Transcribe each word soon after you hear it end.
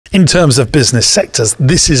In terms of business sectors,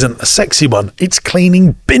 this isn't a sexy one. It's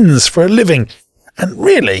cleaning bins for a living. And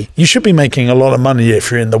really, you should be making a lot of money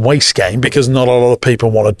if you're in the waste game, because not a lot of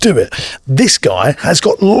people want to do it. This guy has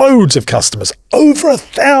got loads of customers, over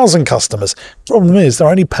 1,000 customers. Problem is, they're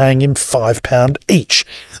only paying him £5 each.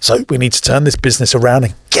 So we need to turn this business around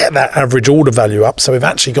and get that average order value up, so we've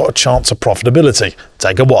actually got a chance of profitability.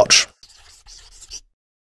 Take a watch.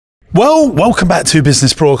 Well, welcome back to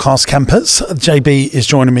Business Broadcast Campus. JB is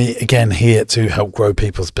joining me again here to help grow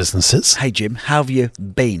people's businesses. Hey, Jim, how have you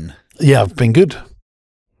been? Yeah, I've been good.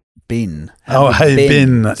 Been. Oh, hey,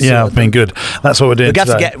 been. Yeah, I've been good. That's what we're doing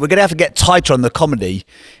today. We're gonna have to get tighter on the comedy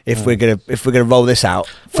if we're gonna roll this out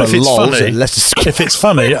for lols. If it's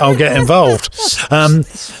funny, I'll get involved.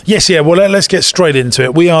 Yes, yeah. Well, let's get straight into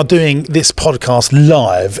it. We are doing this podcast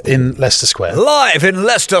live in Leicester Square. Live in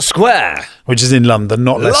Leicester Square, which is in London,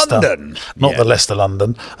 not Leicester. London, not the Leicester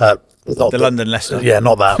London. Not the London Leicester. Yeah,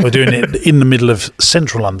 not that. We're doing it in the middle of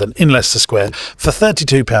central London, in Leicester Square. For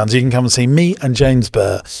 £32, you can come and see me and James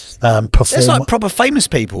Burr perform. There's like proper famous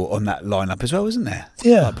people on that lineup as well, isn't there?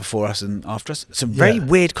 Yeah. Like before us and after us. It's a very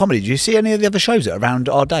weird comedy. Do you see any of the other shows that are around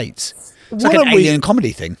our dates? It's like an alien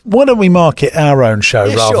comedy thing. Why don't we market our own show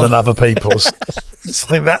rather than other people's? I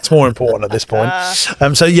think that's more important at this point.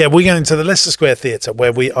 So, yeah, we're going to the Leicester Square Theatre,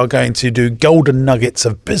 where we are going to do golden nuggets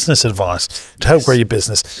of business advice to help grow your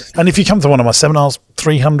business. And if you come to one of my seminars,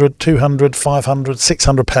 300, 200, 500,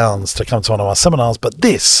 600 pounds to come to one of our seminars. But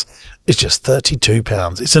this is just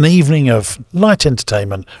 £32. It's an evening of light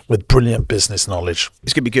entertainment with brilliant business knowledge.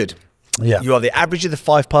 It's going to be good. Yeah. You are the average of the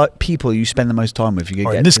 5 people you spend the most time with.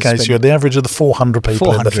 In this case, you're the average of the 400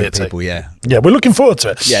 people in the theatre. People, yeah. Yeah, we're looking forward to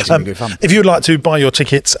it. Yeah, it's going to be good fun. If you would like to buy your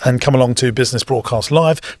tickets and come along to Business Broadcast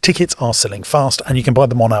Live, tickets are selling fast, and you can buy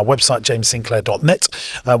them on our website,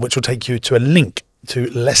 jamessinclair.net, which will take you to a link to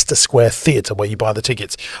Leicester Square Theatre where you buy the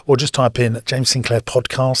tickets, or just type in James Sinclair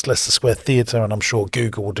Podcast, Leicester Square Theatre, and I'm sure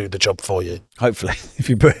Google will do the job for you. Hopefully, if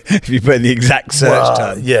you put in the exact search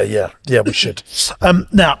term. Yeah, we should.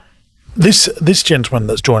 Now, this gentleman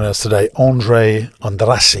that's joining us today, Andre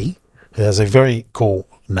Andrassi, who has a very cool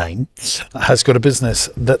name, has got a business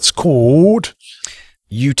that's called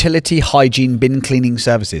Utility Hygiene Bin Cleaning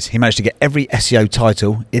Services. He managed to get every SEO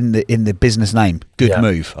title in the business name. Good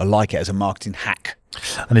move. I like it as a marketing hack.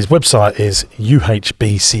 And his website is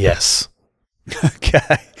uhbcs.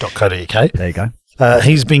 Okay. .co.uk. There you go.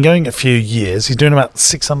 He's been going a few years. He's doing about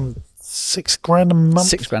 £6 grand a month.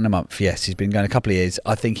 £6 a month. Yes, he's been going a couple of years.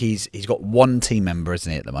 I think he's got one team member,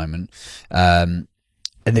 isn't he, at the moment? And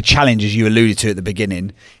the challenge, as you alluded to at the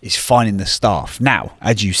beginning, is finding the staff. Now,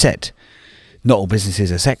 as you said, not all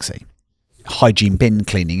businesses are sexy. Hygiene bin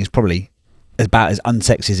cleaning is probably about as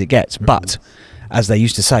unsexy as it gets. But as they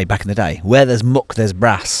used to say back in the day, where there's muck, there's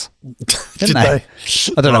brass. Didn't they?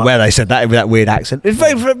 I don't know where they said that with that weird accent. It's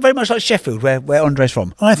very, very much like Sheffield, where Andre's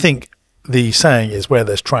from. I think the saying is, where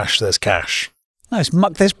there's trash, there's cash. No, it's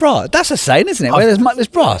muck, there's brass. That's a saying, isn't it? Where there's muck, there's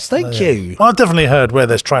brass. Thank you. I've definitely heard where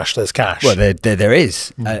there's trash, there's cash. Well, there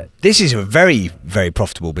is. This is a very, very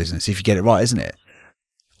profitable business if you get it right, isn't it?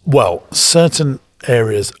 Well, certain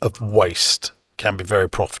areas of waste can be very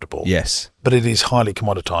profitable. Yes. But it is highly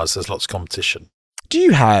commoditized. There's lots of competition.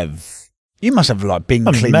 You must have like bin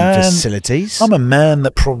cleaning facilities. I'm a man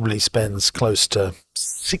that probably spends close to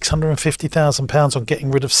 £650,000 on getting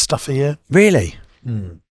rid of stuff a year. Really?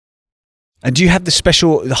 And do you have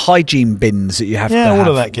the hygiene bins that you have? Yeah, all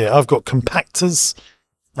of that gear. I've got compactors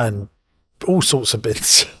and all sorts of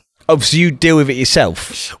bins. Oh, so you deal with it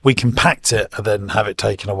yourself? We compact it and then have it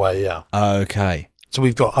taken away, yeah. Okay. So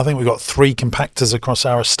I think we've got 3 compactors across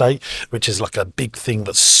our estate, which is like a big thing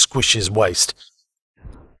that squishes waste.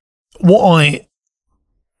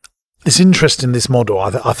 It's interesting, this model.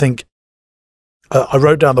 I think I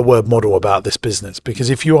wrote down the word model about this business, because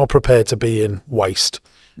if you are prepared to be in waste,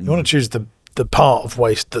 you want to choose the part of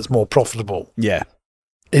waste that's more profitable. Yeah.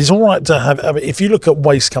 It's all right to have, if you look at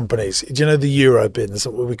waste companies, do you know the Euro bins?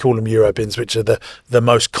 We call them Euro bins, which are the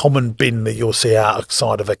most common bin that you'll see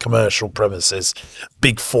outside of a commercial premises.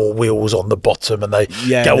 Big 4 wheels on the bottom, and they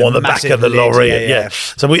go on the back of the lorry. Yeah.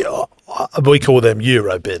 So we call them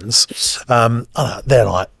Euro bins. They're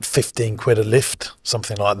like 15 quid a lift,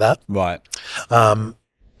 something like that. Right. And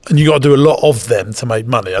you got to do a lot of them to make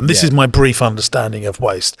money. And this is my brief understanding of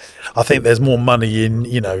waste. I think there's more money in,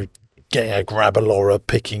 getting a grab lorry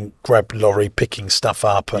picking stuff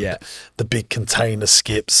up, and the big container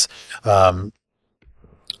skips,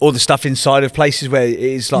 all the stuff inside of places where it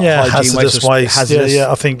is like hygiene hazardous waste.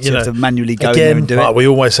 I think you have to manually go in again, there and do it. We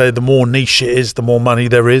always say the more niche it is, the more money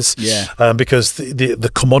there is. Because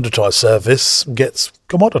the commoditized service gets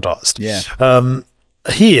commoditized.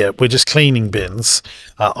 here we're just cleaning bins.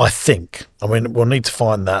 I think. I mean, we'll need to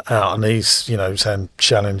find that out. And he's, saying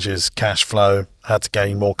challenges, cash flow, how to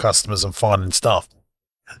gain more customers and finding stuff.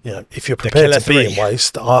 If you're prepared to be in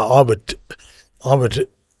waste, I would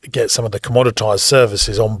get some of the commoditized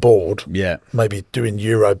services on board. Yeah. Maybe doing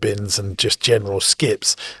Euro bins and just general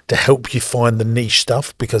skips to help you find the niche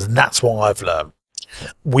stuff, because that's what I've learned.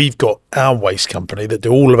 We've got our waste company that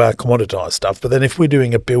do all of our commoditized stuff, but then if we're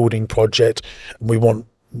doing a building project and we want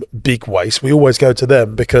big waste, we always go to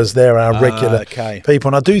them because they're our regular people.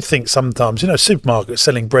 And I do think sometimes, supermarkets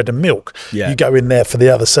selling bread and milk, you go in there for the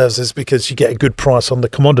other services because you get a good price on the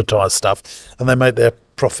commoditized stuff and they make their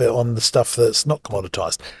profit on the stuff that's not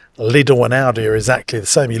commoditized. Lidl and Aldi are exactly the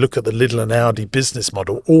same. You look at the Lidl and Aldi business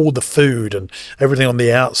model, all the food and everything on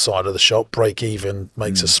the outside of the shop break even,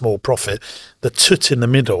 makes a small profit. The toot in the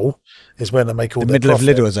middle is where they make all the middle profit.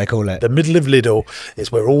 of Lidl, as they call it. The middle of Lidl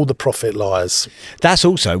is where all the profit lies. That's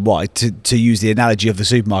also why, to use the analogy of the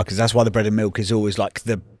supermarkets, that's why the bread and milk is always like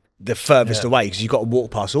the furthest away, because you've got to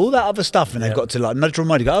walk past all that other stuff and they've got to like nudge and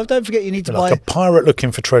remind you, oh, don't forget you need to buy. Like a pirate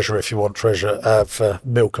looking for treasure. If you want treasure for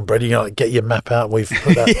milk and bread, you got to get your map out. We've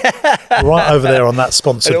put that right over there on that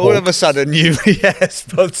sponsored and all of a sudden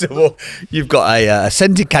sponsored. You've got a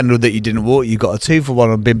scented candle that you didn't want. You've got a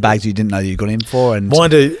 2-for-1 on bin bags you didn't know you'd gone in for. And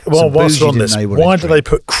whilst we're on this, why do they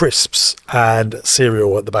put crisps and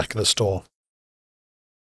cereal at the back of the store?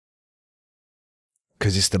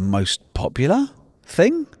 Because it's the most popular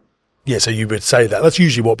thing. Yeah, so you would say that. That's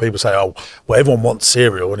usually what people say. Oh, well, everyone wants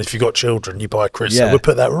cereal, and if you've got children, you buy crisps. So we'll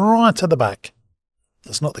put that right at the back.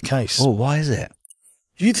 That's not the case. Oh, why is it?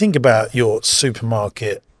 If you think about your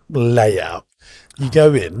supermarket layout, you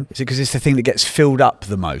go in. Is it because it's the thing that gets filled up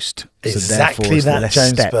the most? Exactly that,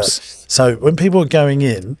 James. So when people are going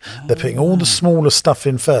in, they're putting all the smaller stuff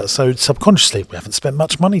in first. So subconsciously, we haven't spent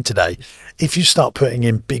much money today. If you start putting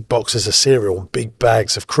in big boxes of cereal and big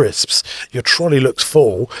bags of crisps, your trolley looks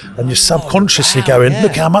full and you're subconsciously going,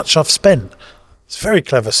 look how much I've spent. It's very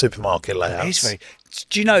clever supermarket layouts.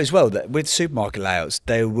 Do you know as well that with supermarket layouts,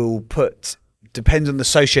 they will put, depends on the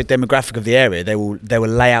socio-demographic of the area, they will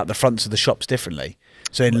lay out the fronts of the shops differently.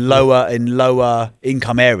 So in lower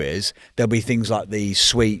income areas, there'll be things like the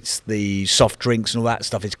sweets, the soft drinks and all that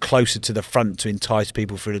stuff is closer to the front to entice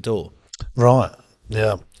people through the door. Right,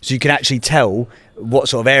 yeah. So you can actually tell what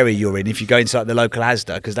sort of area you're in if you go into like the local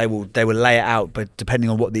Asda, because they will lay it out, but depending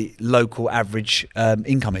on what the local average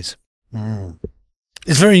income is.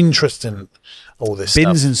 It's very interesting, all this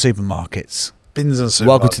Bins stuff. and supermarkets. Bins and supermarkets.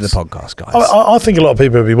 Welcome to the podcast, guys. I think a lot of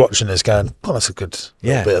people will be watching this going, oh, that's a good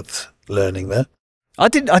little bit of learning there. I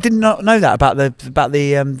did not know that about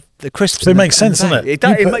the crisps. So it makes sense, doesn't it?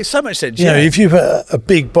 It makes so much sense. You know, if you put a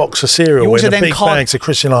big box of cereal in a big bags of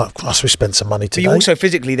crisps, you're like, gosh, we spent some money today. But you also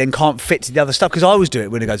physically then can't fit the other stuff, because I always do it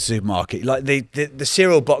when I go to the supermarket. Like the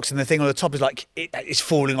cereal box and the thing on the top is like it's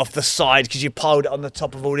falling off the side because you piled it on the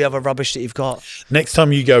top of all the other rubbish that you've got. Next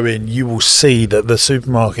time you go in, you will see that the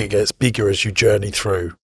supermarket gets bigger as you journey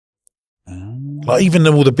through. Like even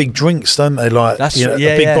all the big drinks, don't they? Like a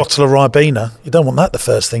big bottle of Ribena. You don't want that the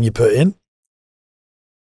first thing you put in.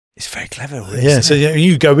 It's very clever, really, so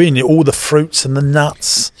you go in, all the fruits and the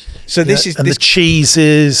nuts. So the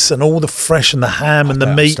cheeses and all the fresh and the ham and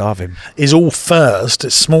the meat is all first.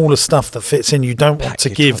 It's smaller stuff that fits in. You don't want to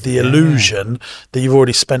give the illusion that you've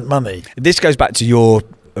already spent money. This goes back to your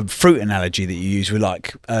fruit analogy that you use with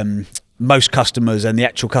like most customers and the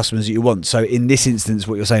actual customers that you want. So in this instance,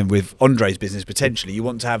 what you're saying with Andre's business, potentially you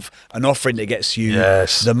want to have an offering that gets you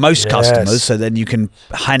the most customers, so then you can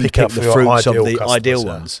handpick the fruits of the ideal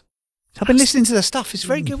ones. I've been listening to the stuff. It's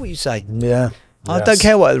very good what you say. Yeah. I don't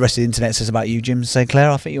care what the rest of the internet says about you, Jim St.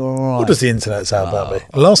 Clair. I think you're all right. What does the internet say about me?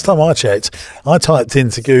 Last time I checked, I typed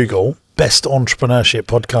into Google Best Entrepreneurship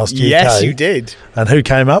Podcast UK. Yes, you did. And who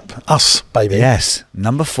came up? Us, baby. Yes,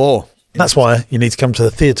 number 4. That's why you need to come to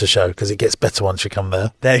the theatre show, because it gets better once you come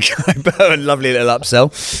there. There you go. Lovely little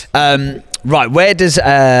upsell. Right, where does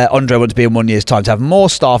Andre want to be in 1 year's time? To have more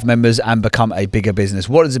staff members and become a bigger business.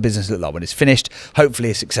 What does the business look like when it's finished? Hopefully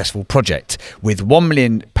a successful project with £1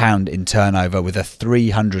 million in turnover with a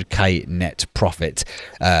 300k net profit.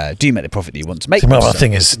 Do you make the profit that you want to make? My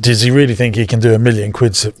thing is, does he really think he can do £1 million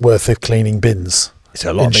worth of cleaning bins? It's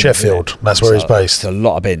a lot in Sheffield. That's where he's based. It's a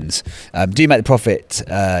lot of bins. Do you make the profit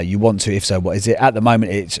you want to? If so, what is it? At the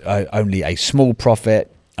moment, it's only a small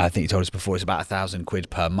profit. I think you told us before it's about £1,000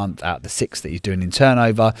 per month out of the 6 that you're doing in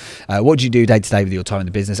turnover. What do you do day to day with your time in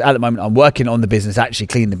the business? At the moment, I'm working on the business, actually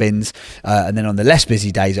cleaning the bins. And then on the less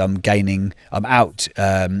busy days, I'm out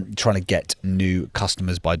trying to get new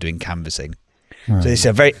customers by doing canvassing. So it's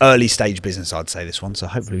a very early stage business, I'd say, this one. So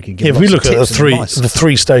hopefully we can give If we look at tips and the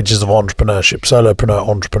three stages of entrepreneurship, solopreneur,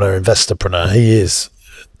 entrepreneur, investorpreneur, he is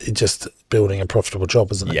just building a profitable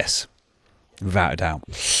job, isn't he? Yes, without a doubt.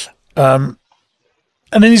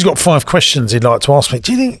 And then he's got 5 questions he'd like to ask me.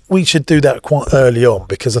 Do you think we should do that quite early on?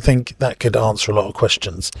 Because I think that could answer a lot of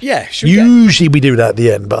questions. Yeah. Usually we do that at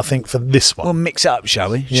the end, but I think for this one... We'll mix it up, shall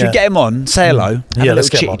we? Yeah. Should we get him on, say hello, have a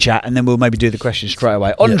let's little get him on. chitty-chat, and then we'll maybe do the questions straight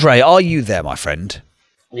away. Andre, are you there, my friend?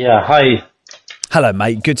 Yeah, hi. Hello,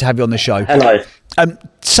 mate. Good to have you on the show. Hello.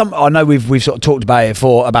 I know we've sort of talked about it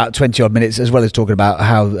for about 20 odd minutes, as well as talking about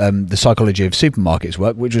how the psychology of supermarkets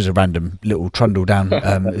work, which was a random little trundle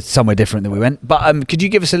down somewhere different than we went. But could you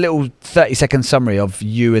give us a little 30-second summary of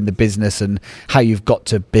you and the business and how you've got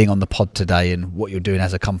to being on the pod today and what you're doing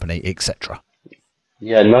as a company, etc.?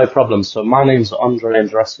 Yeah, no problem. So my name's Andre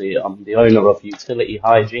Andressi. I'm the owner of Utility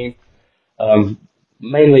Hygiene.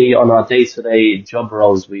 Mainly on our day-to-day job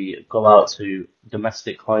roles, we go out to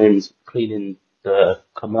domestic homes, cleaning the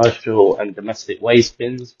commercial and domestic waste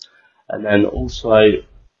bins, and then also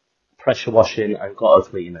pressure washing and gutter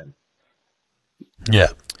cleaning. Yeah.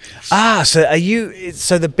 So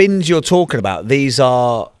the bins you're talking about, these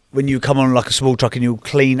are when you come on like a small truck and you'll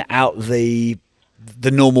clean out the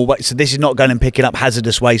normal waste. So this is not going and picking up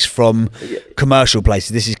hazardous waste from commercial places.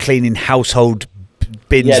 This is cleaning household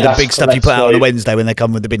bins, the big stuff you put out on a Wednesday when they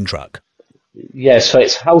come with the bin truck. Yeah, so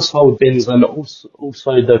it's household bins and also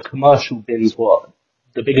the commercial bins,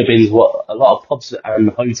 the bigger bins, what a lot of pubs and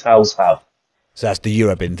hotels have. So that's the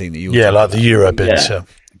Euro bin thing that you like the Euro bins, yeah.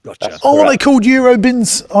 Gotcha. Are they called Euro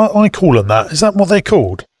bins? I call them that. Is that what they're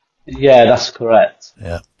called? Yeah, that's correct.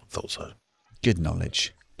 Yeah, I thought so. Good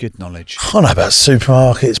knowledge. Good knowledge. I know about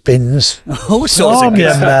supermarkets, bins. All sorts of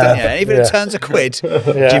good stuff. Yeah, even Yeah. it turns a quid,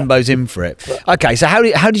 Jimbo's in for it. Okay, so how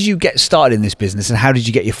did you get started in this business and how did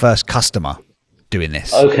you get your first customer doing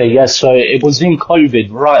this? Okay, yeah, so it was in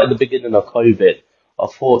COVID, right at the beginning of COVID. I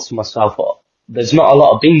thought to myself, there's not a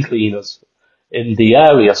lot of bin cleaners in the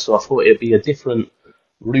area, so I thought it'd be a different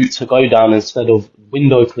route to go down instead of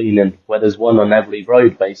window cleaning, where there's one on every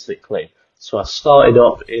road, basically. So I started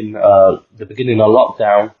up in the beginning of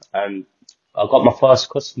lockdown, and I got my first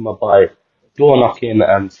customer by door knocking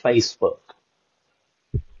and Facebook.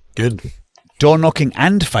 Good. Door knocking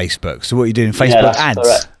and Facebook. So what are you doing? Facebook ads?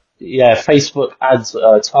 Correct. Yeah, Facebook ads,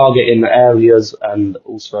 targeting areas and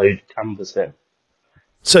also canvassing.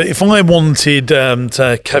 So if I wanted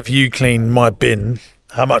to have you clean my bin,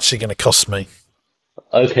 how much is it going to cost me?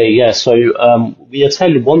 Okay, yeah, so we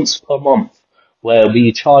attend once per month, where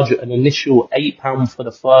we charge an initial £8 for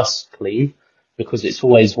the first clean, because it's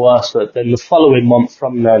always worse. Then the following month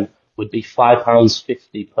from then would be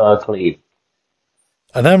 £5.50 per clean.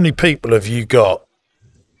 And how many people have you got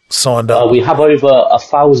signed up? We have over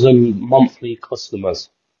 1,000 monthly customers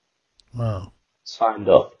signed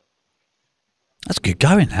up. That's good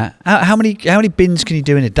going, that. How many bins can you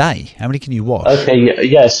do in a day? How many can you wash? Okay,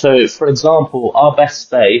 yeah, so for example, our best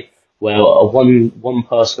day, where one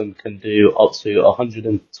person can do up to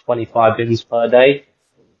 125 bins per day.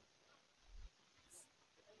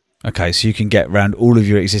 Okay, so you can get around all of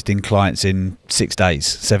your existing clients in 6 days,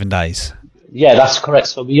 7 days. Yeah, that's correct.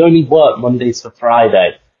 So we only work Monday to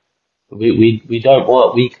Friday. We don't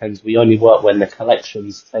work weekends. We only work when the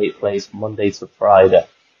collections take place Monday to Friday.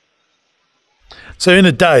 So in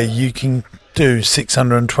a day, you can do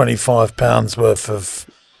 £625 worth of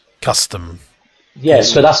custom. Yeah,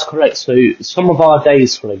 so that's correct. So some of our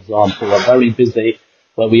days, for example, are very busy,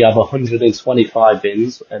 where we have 125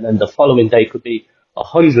 bins, and then the following day could be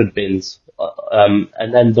 100 bins.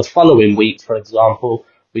 And then the following week, for example,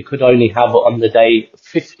 we could only have on the day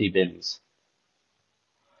 50 bins.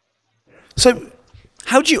 So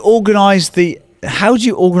how do you organise the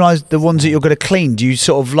ones that you're going to clean? Do you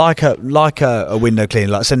sort of like a window cleaner,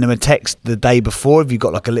 like send them a text the day before? Have you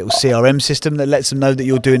got like a little CRM system that lets them know that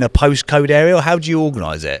you're doing a postcode area, or how do you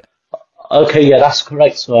organise it? Okay, yeah, that's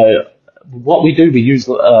correct. So what we do, we use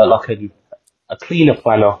like a cleaner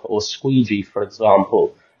planner or squeegee, for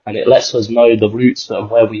example, and it lets us know the routes and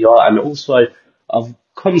where we are. And also, I've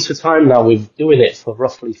come to time now with doing it for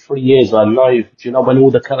roughly 3 years. I know, do you know when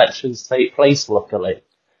all the collections take place, luckily,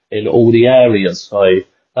 in all the areas? So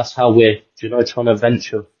that's how we're, trying to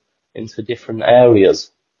venture into different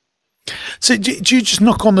areas. So do you just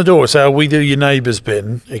knock on the door and say, we do your neighbour's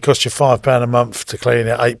bin, it costs you £5 a month to clean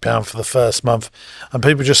it, £8 for the first month, and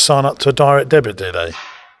people just sign up to a direct debit, do they?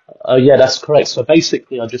 Yeah, that's correct. So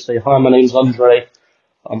basically, I just say, hi, my name's Andre.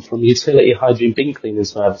 I'm from Utility Hygiene Bin Cleaning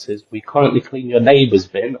Services. We currently clean your neighbour's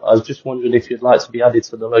bin. I was just wondering if you'd like to be added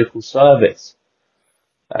to the local service.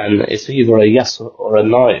 And it's either a yes or a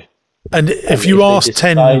no. And if you ask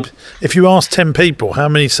 10 people, how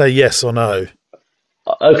many say yes or no?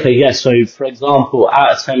 Okay, yeah. So, for example,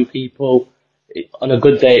 out of 10 people, on a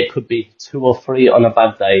good day, it could be 2 or 3. On a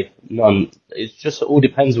bad day, none. It all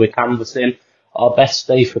depends. We're canvassing. Our best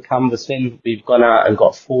day for canvassing, we've gone out and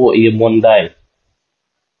got 40 in one day.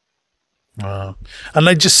 Wow. And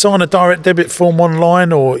they just sign a direct debit form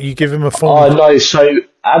online, or you give them a form? Oh, no. So,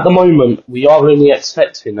 at the moment, we are only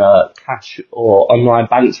accepting cash or online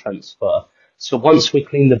bank transfer. So, once we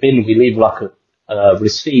clean the bin, we leave like a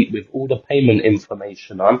receipt with all the payment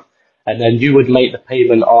information on, and then you would make the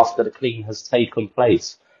payment after the clean has taken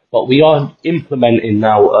place. But we are implementing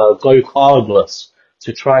now Go Cardless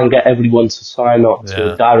to try and get everyone to sign up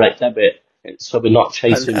to direct debit, so we're not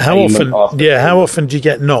chasing payment after payment. How often do you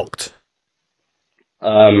get knocked?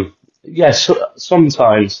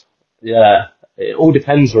 Sometimes. Yeah, it all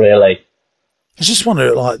depends really. I just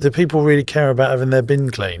wonder, like, do people really care about having their bin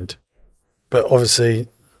cleaned? But obviously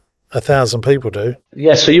 1,000 people do.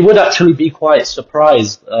 Yeah, so you would actually be quite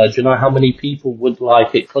surprised. Do you know how many people would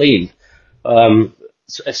like it cleaned?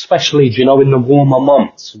 Especially, do you know, in the warmer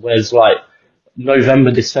months, whereas like November,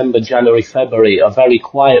 December, January, February are very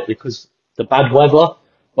quiet because the bad weather.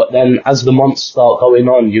 But then as the months start going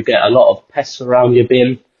on, you get a lot of pests around your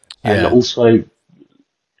bin and also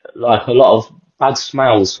like a lot of bad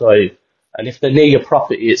smells. So, and if they're near your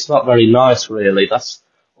property, it's not very nice really. That's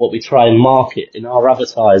what we try and market in our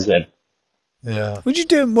advertising. Yeah. Would you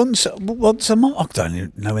do it once a month? I don't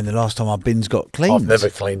even know when the last time our bins got cleaned. I've never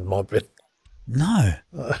cleaned my bin. No.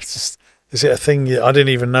 Is it a thing? I didn't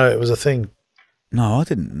even know it was a thing. No, I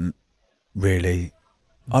didn't really.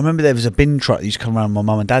 I remember there was a bin truck that used to come around my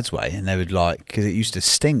mum and dad's way, and they would because it used to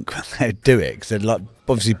stink when they would do it, because they'd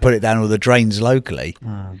obviously put it down all the drains locally,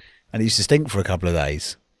 and it used to stink for a couple of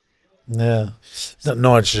days. Yeah,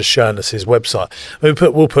 Nigel's just showing us his website. We'll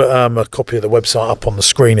put a copy of the website up on the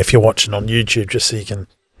screen if you're watching on YouTube, just so you can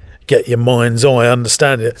get your mind's eye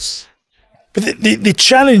understanding it. But the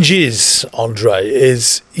challenge is, Andre,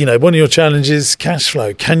 one of your challenges, cash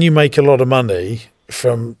flow. Can you make a lot of money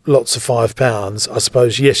from lots of £5? I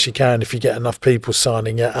suppose yes, you can if you get enough people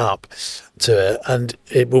signing it up to it, and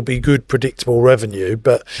it will be good, predictable revenue.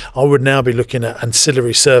 But I would now be looking at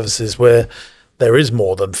ancillary services where there is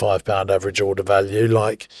more than £5 average order value.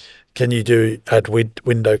 Like, can you add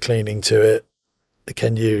window cleaning to it?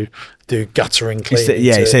 Can you do guttering cleaning?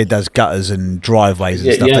 He said it does gutters and driveways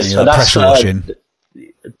and stuff. So that's pressure washing.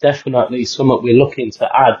 Definitely something we're looking to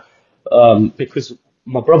add, because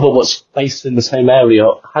my brother, what's based in the same area,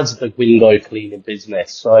 has the window cleaning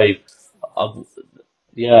business. So,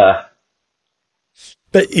 yeah.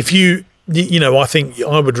 But if I think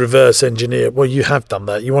I would reverse engineer. Well, you have done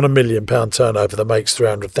that. You want £1 million turnover that makes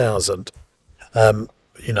 300,000.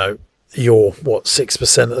 You're what,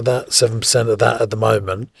 6% of that, 7% of that at the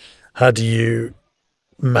moment. How do you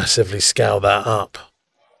massively scale that up?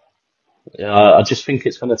 Yeah, I just think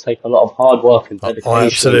it's going to take a lot of hard work and dedication. I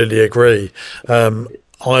absolutely agree.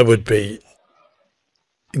 I would be,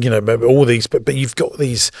 maybe all these, but you've got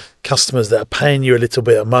these customers that are paying you a little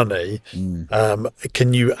bit of money.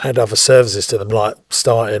 Can you add other services to them, like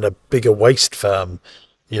starting a bigger waste firm?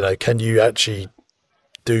 Can you actually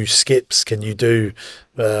do skips? Can you do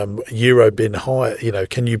Eurobin hire?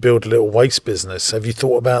 Can you build a little waste business? Have you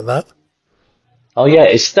thought about that? Oh yeah,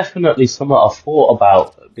 it's definitely something I've thought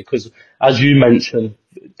about, because as you mentioned,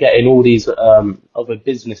 getting all these other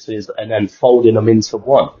businesses and then folding them into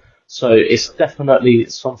one. So it's definitely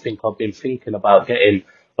something I've been thinking about, getting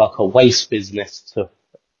like a waste business to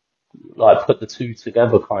like put the two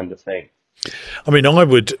together kind of thing. I mean, I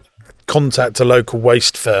would contact a local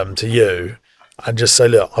waste firm to you and just say,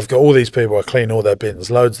 look, I've got all these people, I clean all their bins,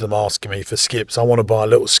 loads of them asking me for skips. I want to buy a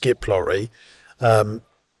little skip lorry.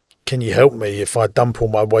 Can you help me if I dump all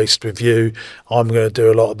my waste with you? I'm going to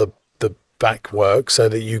do a lot of the back work so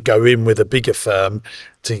that you go in with a bigger firm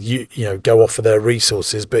to go off of their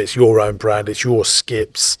resources, but it's your own brand, it's your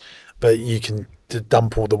skips, but you can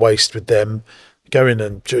dump all the waste with them. Go in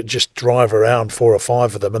and just drive around 4 or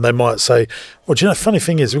 5 of them, and they might say, well, do you know, funny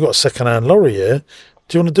thing is, we've got a second-hand lorry here.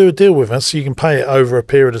 Do you want to do a deal with us? So you can pay it over a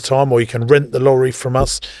period of time, or you can rent the lorry from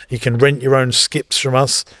us. You can rent your own skips from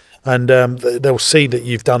us, and they'll see that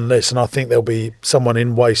you've done this, and I think there'll be someone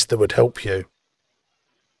in waste that would help you.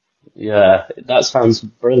 Yeah, that sounds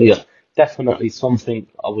brilliant. Definitely something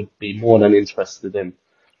I would be more than interested in.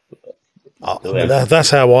 That's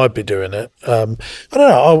how I'd be doing it. I don't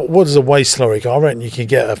know. What is a waste lorry? I reckon you can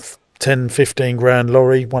get a 10, 15 grand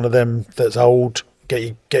lorry, one of them that's old, get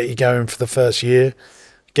you going for the first year,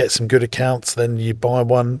 get some good accounts, then you buy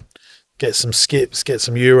one, get some skips, get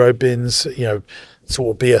some Euro bins,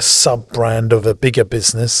 sort of be a sub brand of a bigger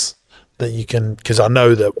business that you can, because I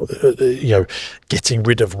know that getting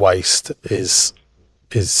rid of waste is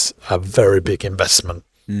a very big investment,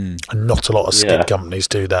 and not a lot of skip companies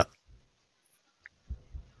do that.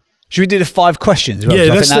 Should we do the 5 questions? Well, Yeah,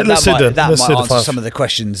 that might do the answer 5. some of the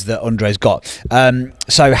questions that Andre's got.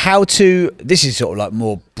 So this is sort of like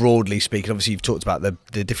more broadly speaking, obviously you've talked about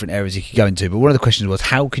the different areas you could go into, but one of the questions was,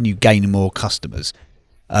 how can you gain more customers?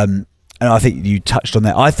 And I think you touched on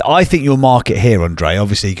that. I think your market here, Andre,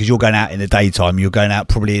 obviously, because you're going out in the daytime, you're going out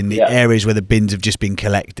probably in the areas where the bins have just been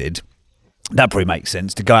collected. That probably makes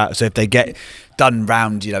sense to go out. So if they get done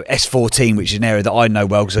round, S14, which is an area that I know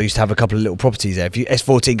well because I used to have a couple of little properties there. If you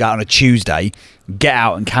S14 go out on a Tuesday, get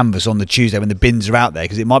out and canvass on the Tuesday when the bins are out there,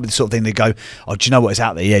 because it might be the sort of thing they go, oh, do you know what, it's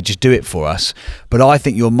out there? Yeah, just do it for us. But I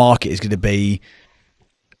think your market is going to be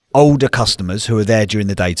older customers who are there during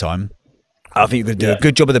the daytime. I think you're going to do a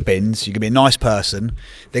good job of the bins. You're going to be a nice person.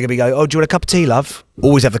 They're going to be going, oh, do you want a cup of tea, love?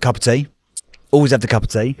 Always have the cup of tea. Always have the cup of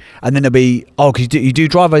tea. And then they'll be, oh, because you do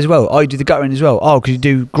driveway as well. Oh, you do the guttering as well. Oh, because you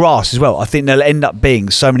do grass as well. I think there'll end up being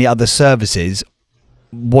so many other services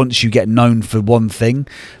once you get known for one thing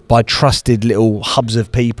by trusted little hubs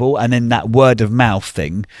of people, and then that word of mouth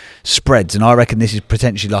thing spreads. And I reckon this is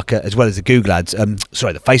potentially like, as well as the Google ads, the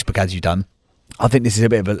Facebook ads you've done, I think this is a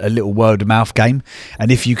bit of a little word of mouth game.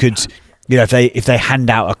 And if you could... if they hand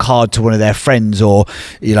out a card to one of their friends, or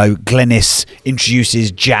Glennis introduces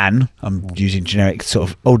Jan, I'm using generic sort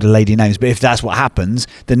of older lady names, but if that's what happens,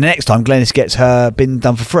 then the next time Glennis gets her bin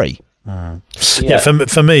done for free.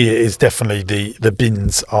 For me, it is definitely the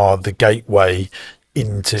bins are the gateway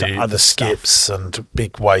into other skips and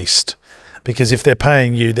big waste, because if they're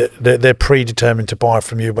paying you, they're predetermined to buy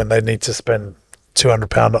from you when they need to spend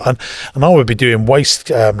 £200, and I would be doing waste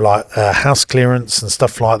house clearance and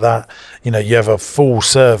stuff like that. You have a full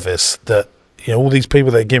service that all these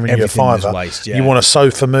people that are giving you a £5. Waste, you want a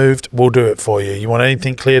sofa moved, we'll do it for you. You want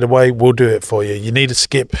anything cleared away, we'll do it for you. You need a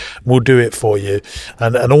skip, we'll do it for you.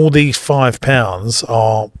 And all these £5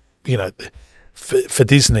 are for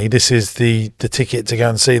Disney, this is the ticket to go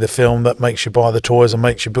and see the film that makes you buy the toys and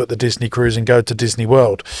makes you book the Disney cruise and go to Disney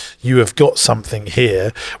World. You have got something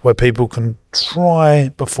here where people can try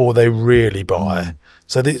before they really buy.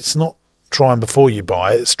 So it's not try and before you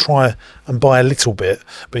buy, it's try and buy a little bit,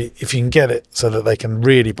 but if you can get it so that they can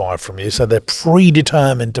really buy from you, so they're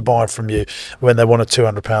predetermined to buy from you when they want a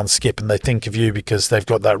 £200 skip, and they think of you because they've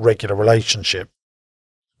got that regular relationship.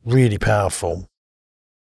 Really powerful.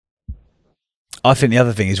 I think the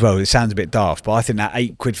other thing as well, it sounds a bit daft, but I think that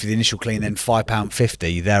 £8 for the initial clean, then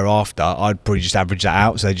 £5.50 thereafter, I'd probably just average that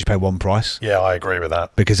out, so they just pay one price. Yeah, I agree with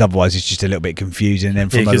that. Because otherwise it's just a little bit confusing. And then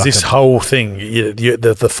because this whole thing, the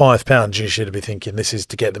 £5, you should be thinking this is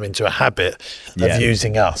to get them into a habit of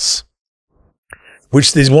using us.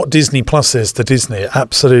 Which is what Disney Plus is to Disney. It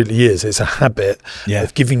absolutely is. It's a habit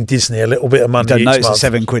of giving Disney a little bit of money each month. You don't notice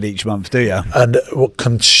it's £7 each month, do you? And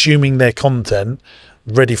consuming their content,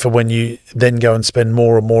 ready for when you then go and spend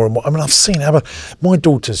more and more and more. I mean, I've seen my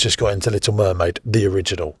daughter's just got into Little Mermaid, the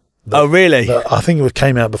original. Oh, really? I think it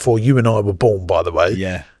came out before you and I were born, by the way.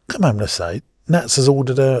 Yeah. Come on, let's say. Nats has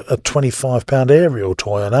ordered a £25 Ariel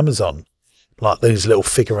toy on Amazon, like these little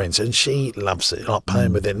figurines, and she loves it, like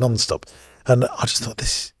playing with it non-stop. And I just thought,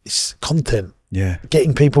 this is content. Yeah.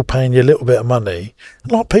 Getting people paying you a little bit of money.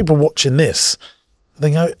 Like people watching this, they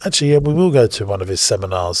go, actually, we will go to one of his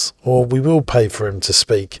seminars, or we will pay for him to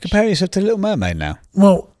speak. Compare yourself to Little Mermaid now.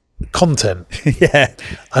 Well, content. Yeah.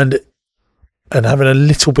 And having a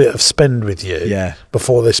little bit of spend with you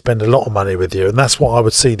before they spend a lot of money with you. And that's what I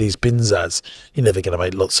would see these bins as. You're never going to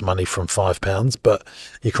make lots of money from £5, but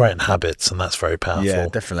you're creating habits, and that's very powerful. Yeah,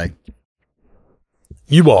 definitely.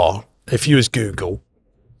 You are, if you use Google,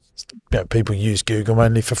 people use Google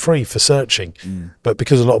mainly for free for searching. But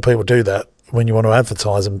because a lot of people do that, when you want to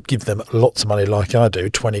advertise and give them lots of money like I do,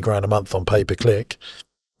 20 grand a month on pay-per-click,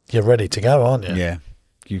 you're ready to go, aren't you? Yeah.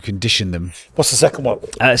 You condition them. What's the second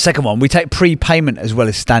one? Second one, we take prepayment as well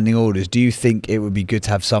as standing orders. Do you think it would be good to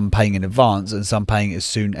have some paying in advance and some paying as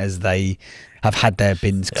soon as they have had their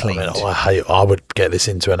bins cleaned? I would get this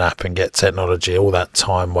into an app and get technology, all that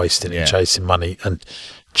time wasting and chasing money and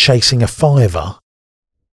chasing a £5.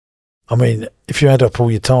 I mean, if you add up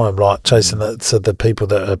all your time, like chasing the people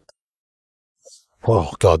that are,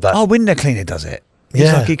 oh God, that. Our window cleaner does it.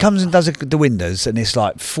 Like he comes and does the windows, and it's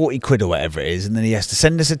like 40 quid or whatever it is, and then he has to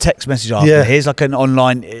send us a text message after. Yeah. Here's like an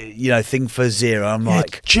online, thing for £0. I'm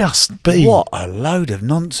like, just be what a load of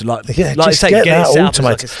nonsense. Like just get that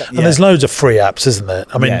automated. And there's loads of free apps, isn't there?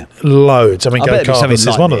 I mean, loads. I mean, Go Cardless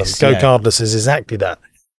is one of them. Go Cardless is exactly that.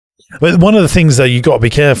 But one of the things though you got to be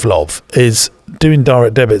careful of is doing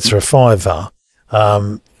direct debits for a fiver.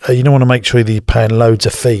 You don't want to make sure that you're paying loads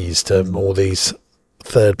of fees to all these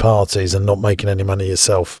third parties and not making any money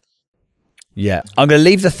yourself. Yeah, I'm going to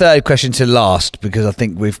leave the third question to last because I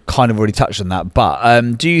think we've kind of already touched on that.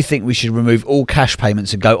 But do you think we should remove all cash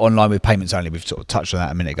payments and go online with payments only? We've sort of touched on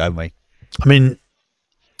that a minute ago, haven't we? I mean,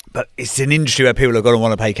 but it's an industry where people are going to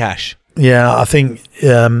want to pay cash. Yeah, I think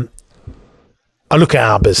I look at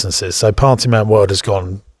our businesses. So Party Man World has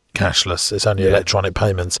gone cashless. It's only electronic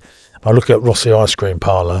payments. I look at Rossi Ice Cream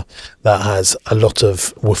Parlour that has a lot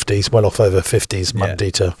of woofdies, well off over 50s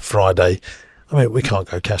Monday to Friday. I mean, we can't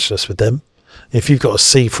go cashless with them. If you've got a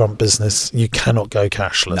seafront business, you cannot go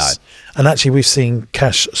cashless. No. And actually, we've seen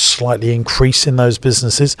cash slightly increase in those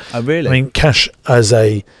businesses. Oh, really? I mean, cash as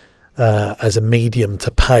a medium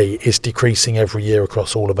to pay is decreasing every year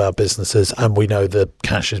across all of our businesses, and we know that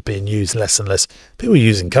cash is being used less and less. People are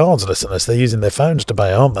using cards less and less. They're using their phones to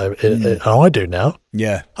pay, aren't they? And I do now.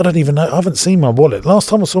 Yeah. I don't even know. I haven't seen my wallet. Last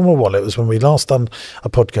time I saw my wallet was when we last done a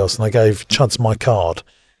podcast and I gave Chuds my card.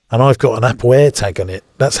 And I've got an Apple AirTag on it.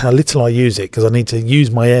 That's how little I use it, because I need to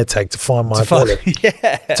use my AirTag to find my wallet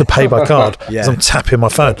to pay by card, because I'm tapping my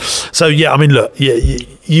phone. So, yeah, I mean, look,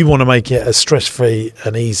 you want to make it as stress-free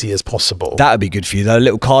and easy as possible. That would be good for you, though. A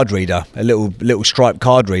little card reader, a little striped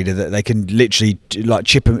card reader that they can literally like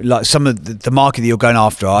chip, like some of the market that you're going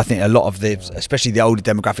after. I think a lot of especially the older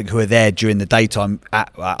demographic who are there during the daytime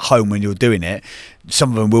at home when you're doing it,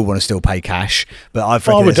 some of them will want to still pay cash, but I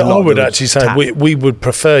would actually say we would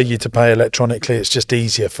prefer you to pay electronically. It's just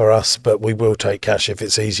easier for us, but we will take cash if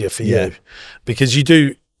it's easier for you, because you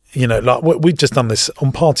do, like we've just done this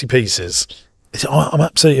on Party Pieces. I'm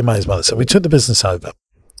absolutely amazed by this. So we took the business over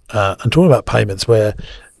and talking about payments where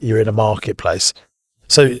you're in a marketplace.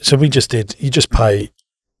 So we just did. You just pay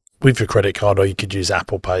with your credit card, or you could use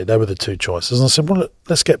Apple Pay. They were the two choices. And I said, well, look,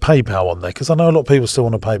 let's get PayPal on there, because I know a lot of people still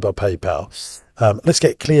want to pay by PayPal. Let's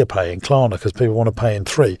get ClearPay and Klarna, because people want to pay in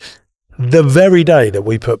 3. The very day that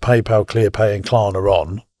we put PayPal, ClearPay and Klarna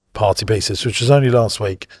on Party Pieces, which was only last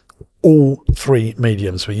week, all 3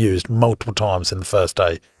 mediums were used multiple times in the first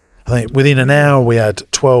day. I think within an hour we had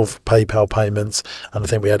 12 PayPal payments, and I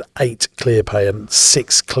think we had 8 ClearPay and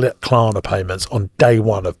 6 Klarna payments on day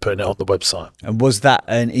one of putting it on the website. And was that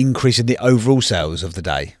an increase in the overall sales of the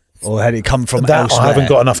day, or had it come from that? Elsewhere? I haven't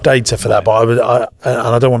got enough data for that, but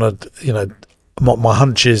I don't want to, my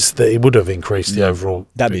hunch is that it would have increased the overall.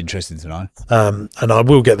 That'd be interesting to know. And I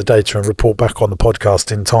will get the data and report back on the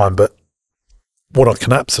podcast in time. But what I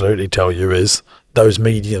can absolutely tell you is those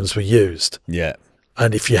mediums were used. Yeah.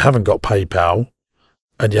 And if you haven't got PayPal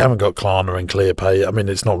and you haven't got Klarna and ClearPay, I mean,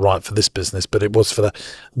 it's not right for this business, but it was for that.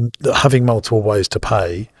 Having multiple ways to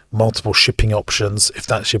pay, multiple shipping options, if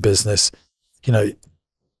that's your business, I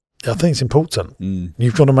think it's important.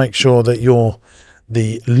 You've got to make sure that you're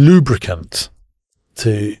the lubricant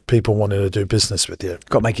to people wanting to do business with you.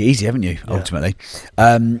 Got to make it easy, haven't you, ultimately?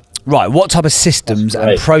 Right, what type of systems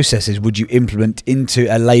and processes would you implement into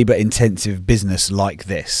a labour-intensive business like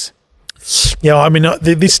this? Yeah, I mean,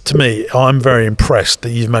 this to me, I'm very impressed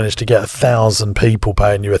that you've managed to get 1,000 people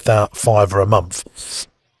paying you £5 a month.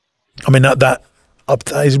 I mean, that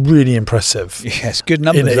is really impressive. Yes, good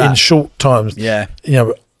numbers. In short times. Yeah.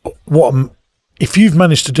 If you've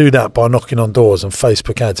managed to do that by knocking on doors and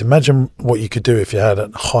Facebook ads, imagine what you could do if you had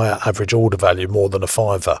a higher average order value, more than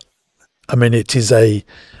 £5. I mean, it is a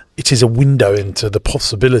window into the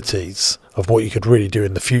possibilities of what you could really do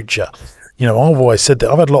in the future. I've always said that.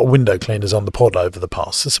 I've had a lot of window cleaners on the pod over the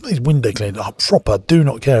past. So some of these window cleaners are proper, do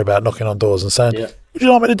not care about knocking on doors and saying, would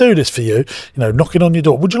you like me to do this for you? Knocking on your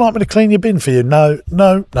door. Would you like me to clean your bin for you? No.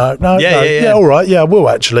 Yeah, all right. Yeah, I will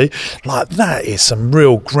actually. Like, that is some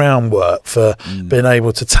real groundwork for being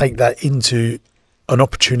able to take that into an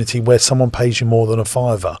opportunity where someone pays you more than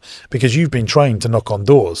 £5, because you've been trained to knock on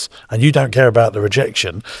doors and you don't care about the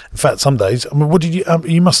rejection. In fact, some days, I mean, what did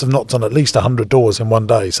you must have knocked on at least 100 doors in one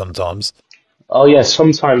day sometimes. Oh yeah,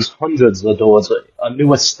 sometimes hundreds of doors. A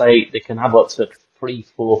new estate, they can have up to 300,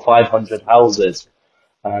 400, 500 houses,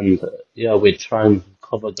 and we try and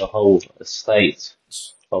cover the whole estate.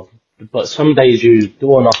 But some days you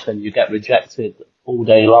door knock and you get rejected all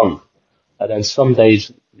day long, and then some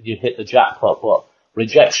days you hit the jackpot. But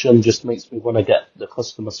rejection just makes me want to get the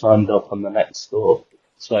customer signed up on the next door.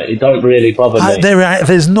 So it don't really bother me.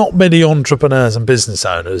 There's not many entrepreneurs and business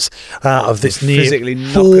owners out of this near Physically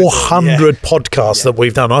knock 400 podcasts that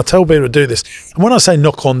we've done. I tell people to do this. And when I say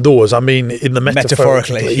knock on doors, I mean in the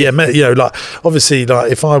metaphorically. Yeah, like obviously,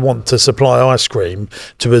 like if I want to supply ice cream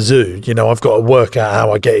to a zoo, I've got to work out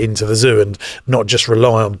how I get into the zoo and not just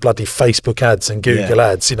rely on bloody Facebook ads and Google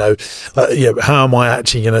ads. How am I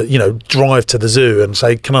actually going to, drive to the zoo and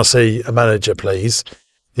say, can I see a manager, please?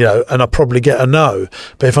 And I probably get a no.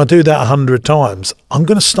 But if I do that 100 times, I'm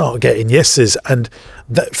going to start getting yeses. And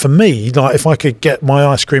that, for me, like if I could get my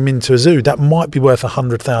ice cream into a zoo, that might be worth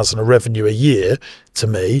 100,000 of revenue a year to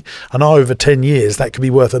me. And over 10 years, that could be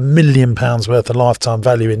worth £1 million worth of lifetime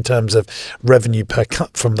value in terms of revenue per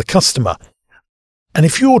cut from the customer. And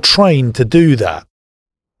if you're trained to do that,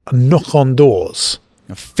 and knock on doors,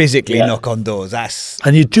 physically knock on doors,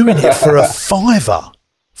 and you're doing it for a £5,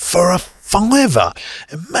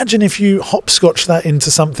 Imagine if you hopscotch that into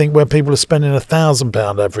something where people are spending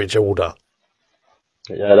 £1,000 average order.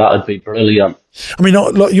 Yeah, that would be brilliant. I mean,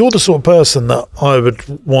 like you're the sort of person that I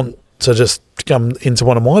would want to just come into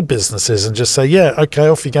one of my businesses and just say, yeah, okay,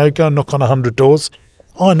 off you go and knock on 100 doors.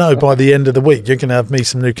 I know by the end of the week you're going to have me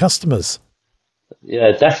some new customers.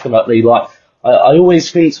 Yeah, definitely. Like I always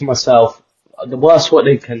think to myself, the worst what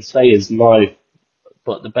they can say is no,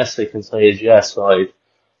 but the best they can say is yes. So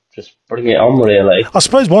just bring it on, really. I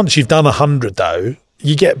suppose once you've done 100, though,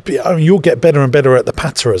 you'll get better and better at the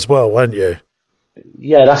patter as well, won't you?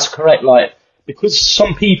 Yeah, that's correct. Like, because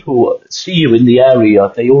some people see you in the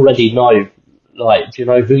area, they already know, like, do you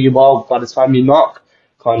know who you are by the time you knock?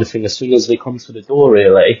 Kind of thing, as soon as they come to the door,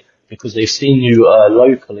 really, because they've seen you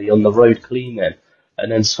locally on the road cleaning.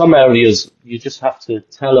 And then some areas, you just have to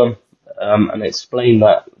tell them and explain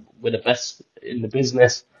that we're the best in the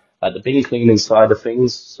business at the bin cleaning side of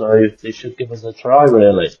things, so they should give us a try,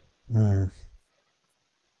 really.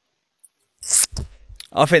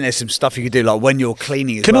 I think there's some stuff you could do, like when you're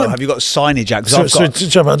cleaning as well. Have you got signage out?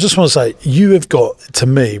 I just want to say, you have got, to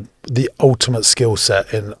me, the ultimate skill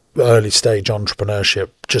set in early stage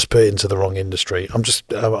entrepreneurship, just put it into the wrong industry. I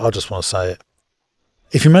just want to say it.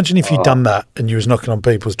 If you imagine if you'd done that and you was knocking on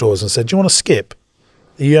people's doors and said, do you want to skip?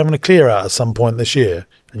 Are you having a clear out at some point this year?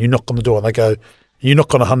 And you knock on the door and they go, you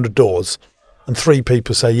knock on 100 doors and 3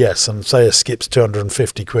 people say yes and say a skip's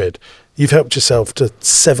 250 quid. You've helped yourself to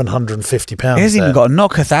 £750. He hasn't even got to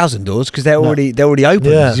knock 1,000 doors because they're already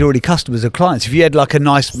open. Yeah. There's already customers or clients. If you had like a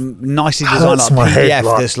nicely designed like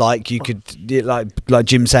PDF that's like you could like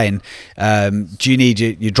Jim saying, do you need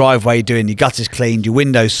your driveway doing, your gutters cleaned, your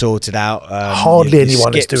windows sorted out? Hardly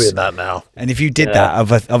anyone is doing that now. And if you did that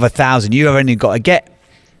of 1,000, you have only got to get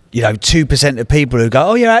 2% of people who go,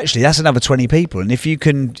 oh yeah, actually that's another 20 people. And if you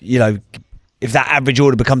can, if that average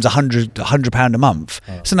order becomes £100 a month,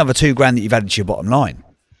 it's another £2,000 that you've added to your bottom line.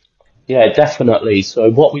 Yeah, definitely.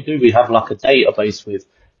 So what we do, we have like a database with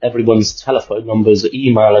everyone's telephone numbers,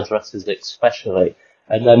 email addresses especially.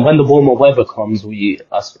 And then when the warmer weather comes, we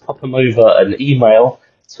pop them over an email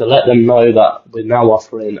to let them know that we're now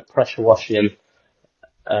offering pressure washing,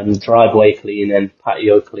 driveway cleaning,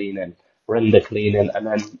 patio cleaning, render cleaning. And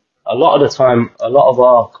then a lot of the time, a lot of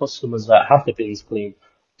our customers that have the bins cleaned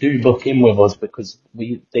do book in with us because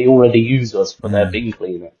they already use us for their bin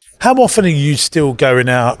cleaning. How often are you still going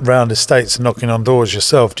out around the States and knocking on doors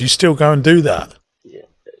yourself? Do you still go and do that?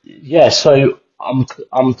 Yeah, so I'm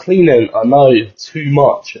cleaning, I know, too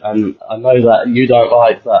much, and I know that you don't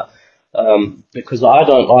like that, because I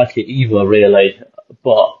don't like it either, really.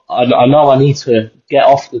 But I know I need to get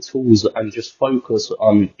off the tools and just focus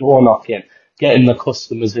on door knocking, getting the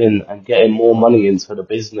customers in and getting more money into the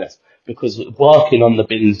business. Because working on the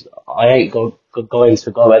bins, I ain't going to go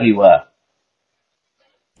anywhere.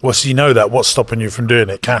 Well, so you know that. What's stopping you from doing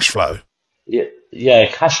it? Cash flow? Yeah,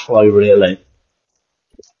 cash flow, really.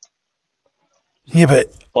 Yeah,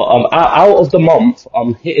 but out of the month,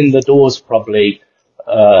 I'm hitting the doors probably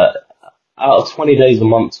out of 20 days a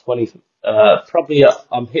month, probably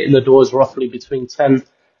I'm hitting the doors roughly between 10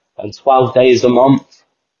 and 12 days a month.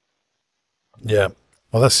 Yeah.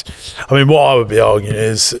 Well, what I would be arguing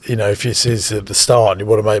is, if this is at the start and you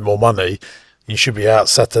want to make more money, you should be out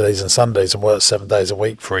Saturdays and Sundays and work 7 days a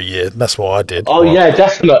week for a year. That's what I did. Oh, yeah,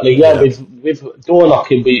 definitely. Yeah, with door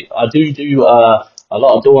knocking, I do a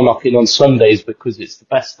lot of door knocking on Sundays because it's the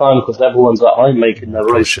best time because everyone's at home making their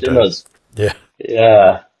roast dinners. Yeah.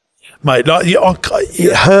 Yeah. Mate,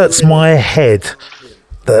 it hurts my head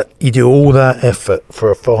that you do all that effort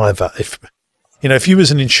for a £5. If you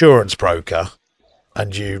was an insurance broker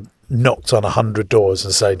and you knocked on 100 doors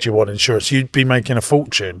and said, do you want insurance? You'd be making a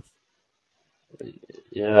fortune.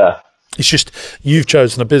 Yeah. It's just you've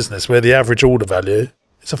chosen a business where the average order value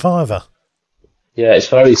It's a fiver. Yeah, it's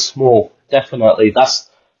very small. Definitely. That's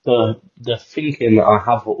the thinking that I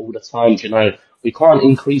have all the time. You know, we can't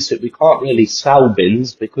increase it. We can't really sell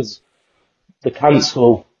bins because the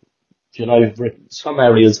council, you know, some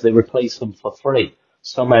areas they replace them for free.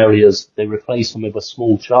 Some areas they replace them with a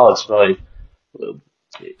small charge. So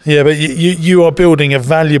Yeah, but you are building a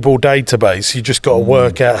valuable database. You just got to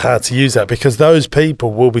work out how to use that, because those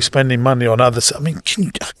people will be spending money on others. I mean,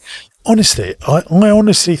 honestly, I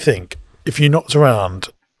honestly think if you knocked around,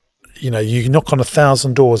 you know, you knock on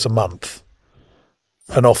 1,000 doors a month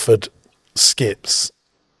and offered skips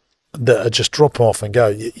that are just drop off and go,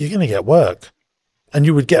 you're going to get work. And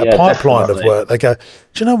you would get a pipeline of work. They go,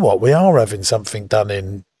 do you know what? We are having something done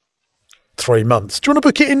in 3 months. Do you want to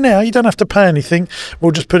book it in now? You don't have to pay anything.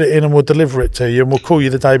 We'll just put it in and we'll deliver it to you, and we'll call you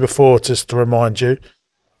the day before just to remind you.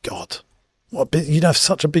 God, you'd have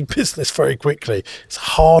such a big business very quickly. It's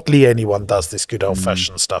hardly anyone does this good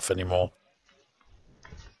old-fashioned stuff anymore.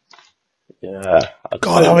 yeah,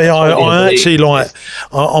 God, I mean, I actually like.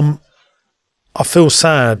 I feel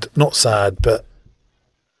sad, not sad, but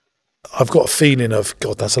I've got a feeling of,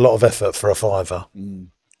 God, that's a lot of effort for a fiver,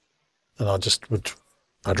 and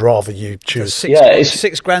I'd rather you choose.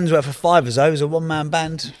 Six grand's worth of fivers, though. It was a one-man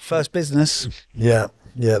band, first business. Yeah,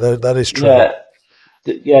 that is true.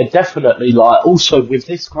 Yeah, definitely. Like, also with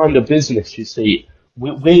this kind of business, you see,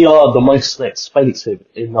 we are the most expensive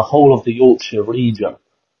in the whole of the Yorkshire region.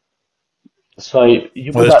 So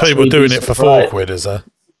there's people doing it for £4, is there?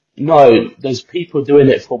 No, there's people doing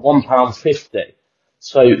it for £1.50.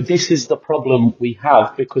 So this is the problem we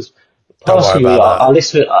have, because personally, I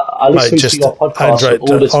listen to your podcast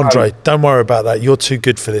all the time. Andre, don't worry about that. You're too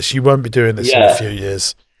good for this. You won't be doing this in a few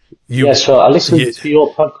years. So I listen to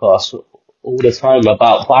your podcast all the time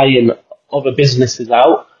about buying other businesses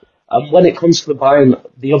out. And when it comes to buying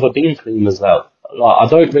the other bin cleaners out, like, I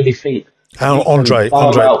don't really think... Andre,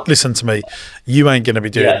 listen to me. You ain't going to be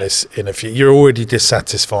doing this in a few. You're already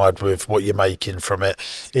dissatisfied with what you're making from it.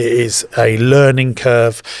 It is a learning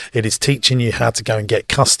curve. It is teaching you how to go and get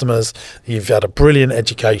customers. You've had a brilliant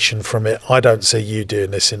education from it. I don't see you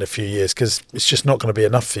doing this in a few years, because it's just not going to be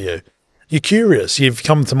enough for you. You're curious. You've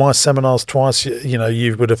come to my seminars twice. You know,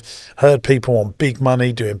 you would have heard people on big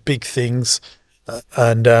money doing big things,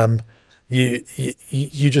 and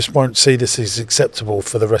you just won't see this as acceptable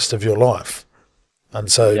for the rest of your life. And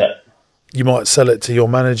so you might sell it to your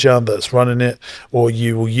manager that's running it, or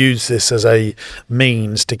you will use this as a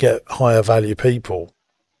means to get higher value people.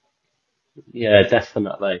 Yeah,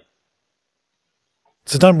 definitely.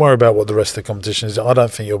 So don't worry about what the rest of the competition is. I don't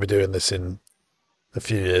think you'll be doing this in a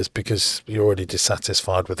few years, because you're already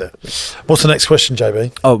dissatisfied with it. What's the next question,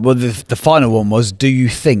 JB? Oh, well, the final one was, do you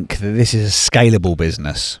think that this is a scalable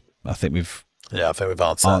business? I think we've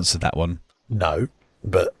answered that one. No,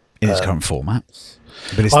 but in its current format.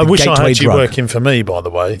 But it's I wish I had you drug. working for me, by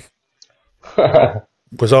the way,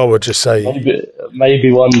 because I would just say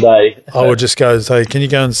maybe one day. I would just go and say, can you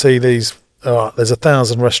go and see these? There's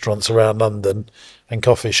 1,000 restaurants around London and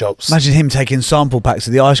coffee shops. Imagine him taking sample packs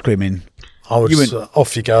of the ice cream in. I would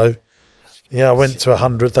off you go. Yeah, I went to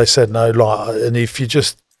 100. They said no. And if you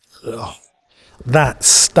just that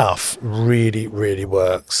stuff really, really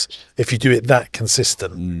works if you do it that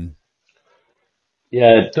consistent.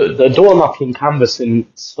 Yeah, the door knocking, canvassing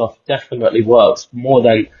stuff definitely works more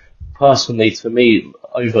than, personally to me,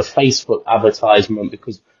 over Facebook advertisement,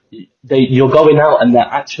 because you're going out and they're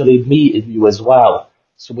actually meeting you as well.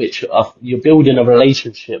 So you're building a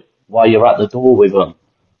relationship while you're at the door with them,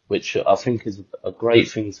 which I think is a great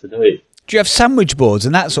thing to do. Do you have sandwich boards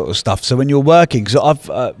and that sort of stuff? So when you're working, because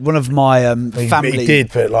I've one of my family... He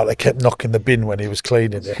did, but like they kept knocking the bin when he was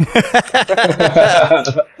cleaning it.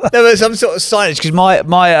 There was some sort of signage, because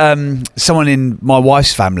my someone in my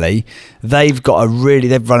wife's family, they've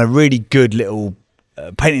run a really good little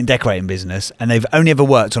painting and decorating business, and they've only ever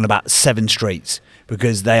worked on about 7 streets,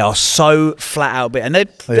 because they are so flat out, and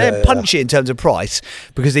they're punchy in terms of price,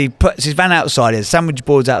 because he puts his van outside, there's sandwich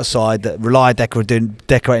boards outside that rely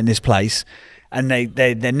decorating this place, and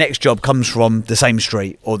their next job comes from the same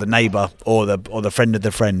street, or the neighbour, or the friend of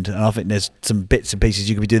the friend. And I think there's some bits and pieces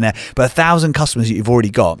you could be doing there. But 1,000 customers that you've already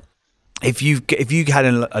got, if you had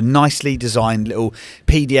a nicely designed little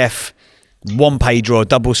PDF one-page or a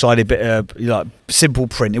double-sided bit of like simple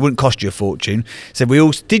print, it wouldn't cost you a fortune. So we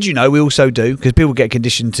also do, because people get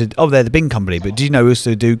conditioned to, they're the bin company, but did you know we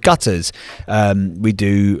also do gutters? We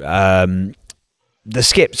do the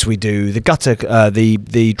skips, we do the gutter,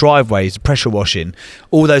 the driveways, the pressure washing,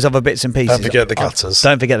 all those other bits and pieces. Don't forget the gutters.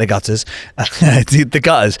 Don't forget the gutters. The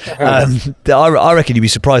gutters. I reckon you'd be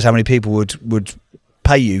surprised how many people would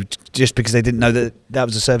pay you just because they didn't know that that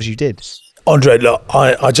was a service you did. Andre, look,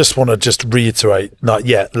 I just want to just reiterate, like,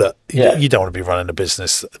 look, you don't want to be running a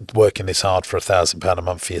business working this hard for £1,000 a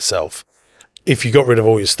month for yourself. If you got rid of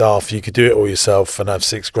all your staff, you could do it all yourself and have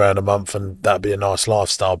 £6,000 a month, and that'd be a nice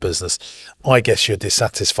lifestyle business. I guess you're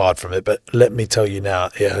dissatisfied from it, but let me tell you now,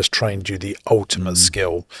 it has trained you the ultimate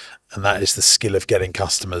skill, and that is the skill of getting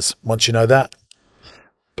customers. Once you know that,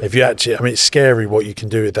 if you actually, I mean, it's scary what you can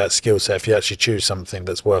do with that skill set if you actually choose something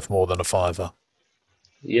that's worth more than a fiver.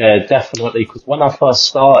 Yeah, definitely. Because when I first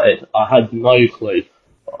started, I had no clue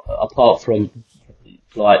apart from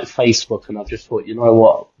like Facebook, and I just thought, you know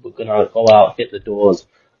what, we're gonna go out, hit the doors,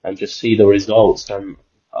 and just see the results. And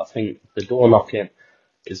I think the door knocking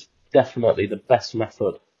is definitely the best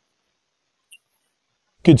method.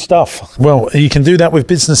 Good stuff. Well, you can do that with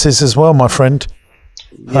businesses as well, my friend.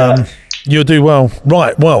 Yeah. You'll do well.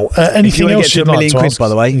 Right. Well, anything else you'd like to ask? By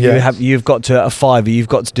the way, you've got to, at a fiver, you've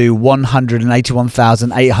got to do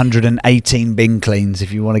 181,818 bin cleans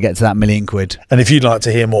if you want to get to that £1 million. And if you'd like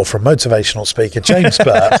to hear more from motivational speaker James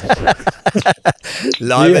Burt,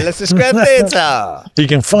 live at Leicester Square Theatre, you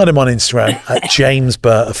can find him on Instagram at James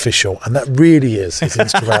Burt Official, and that really is his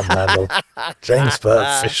Instagram handle. James Burt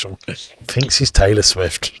Official. Thinks he's Taylor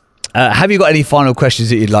Swift. Have you got any final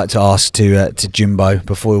questions that you'd like to ask to Jimbo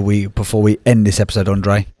before we end this episode,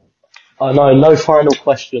 Andre? No final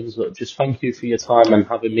questions. Just thank you for your time and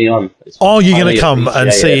having me on. Are you going to come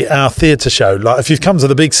and see our theatre show? Like, if you've come to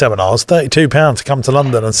the big seminars, £32 to come to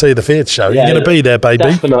London and see the theatre show. You're going to be there, baby.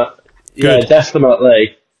 Yeah,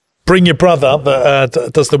 definitely. Bring your brother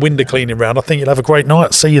that does the window cleaning round. I think you'll have a great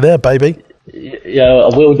night. See you there, baby. Yeah,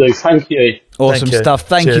 I will do. Thank you. Awesome stuff.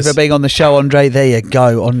 Thank you for being on the show, Andre. There you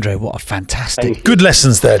go, Andre. What a fantastic. Good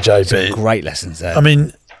lessons there, JB. Some great lessons there. I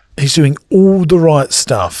mean, he's doing all the right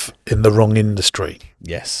stuff in the wrong industry.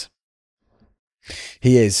 Yes.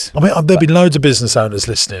 He is. I mean, there'll be loads of business owners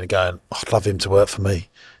listening and going, I'd love him to work for me.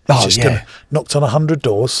 He's just knocked on 100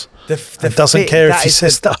 doors and doesn't care if he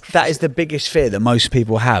says stuff. That is the biggest fear that most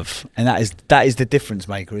people have. And that is the difference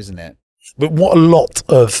maker, isn't it? But what a lot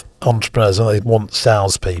of entrepreneurs, they want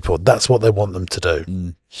salespeople. That's what they want them to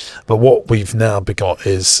do. But what we've now got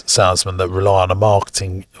is salesmen that rely on a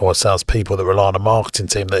marketing, or salespeople that rely on a marketing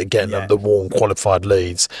team that are getting them the warm, qualified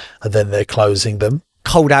leads, and then they're closing them.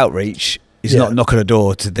 Cold outreach is not knocking a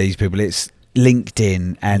door to these people. It's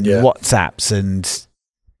LinkedIn and WhatsApps and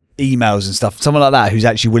emails and stuff. Someone like that who's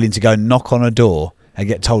actually willing to go knock on a door and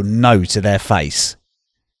get told no to their face.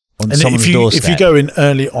 And if you go in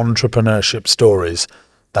early entrepreneurship stories,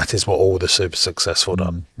 that is what all the super successful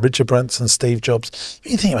done. Richard Branson, Steve Jobs.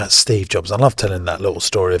 When you think about Steve Jobs, I love telling that little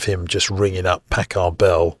story of him just ringing up Packard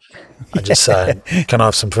Bell and just saying, can I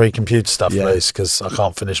have some free computer stuff, please, because I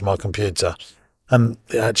can't finish my computer. And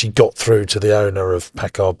it actually got through to the owner of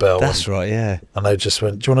Packard Bell. That's right, yeah. And they just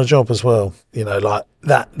went, do you want a job as well? You know, like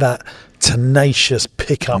that tenacious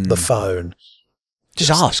pick up the phone. Just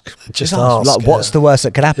ask. Like, what's the worst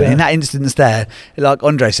that could happen? In that instance there, like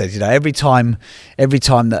Andre said, every time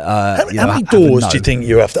that... how many doors do you think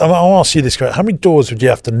you have to... I'll ask you this question. How many doors would you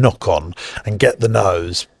have to knock on and get the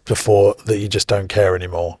no's before that you just don't care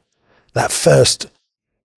anymore? That first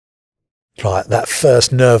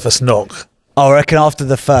nervous knock. I reckon after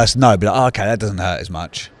the first no, but like, okay, that doesn't hurt as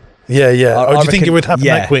much. Yeah. Do you think it would happen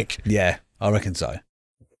that quick? Yeah, I reckon so.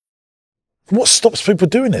 What stops people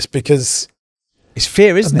doing this? Because... it's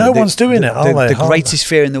fear, isn't it? No one's doing it, are they? The greatest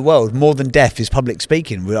fear in the world, more than death, is public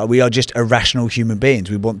speaking. We are just irrational human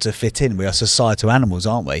beings. We want to fit in. We are societal animals,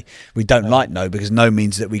 aren't we? We don't like no, because no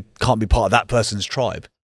means that we can't be part of that person's tribe.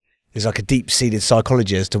 There's like a deep-seated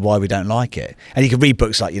psychology as to why we don't like it. And you can read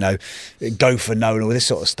books like, Go for No and all this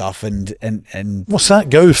sort of stuff. And what's that?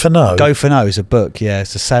 Go for No? Go for No is a book. Yeah,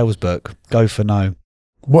 it's a sales book. Go for No.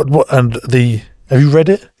 Have you read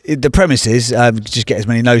it? The premise is just get as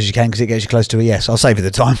many no's as you can because it gets you close to a yes. I'll save you the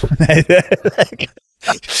time.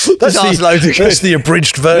 That's the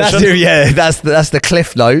abridged version. That's the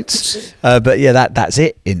cliff notes. But that's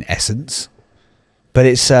it in essence. But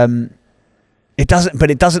it's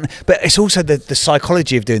it's also the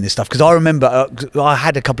psychology of doing this stuff. Because I remember I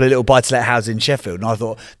had a couple of little buy-to-let houses in Sheffield, and I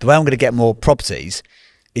thought the way I'm going to get more properties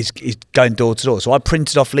is going door to door. So I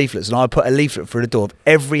printed off leaflets, and I put a leaflet through the door of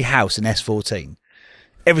every house in S14.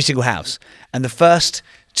 Every single house. And the first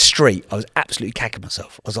street, I was absolutely cacking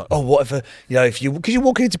myself. I was like, what if, because you're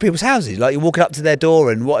walking into people's houses, like you're walking up to their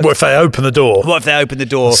door, and what if they open the door? What if they open the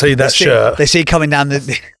door? See that shirt? They see you coming down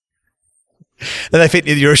the... and they think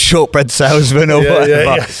you're a shortbread salesman or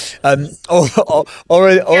whatever.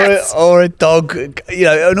 Or a dog,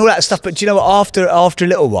 and all that stuff. But do you know what? After a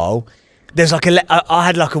little while, there's like I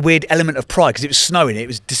had like a weird element of pride because it was snowing. It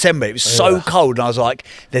was December. It was so cold, and I was like,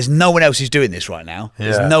 "There's no one else who's doing this right now.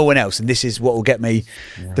 There's no one else, and this is what will get me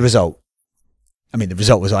the result." I mean, the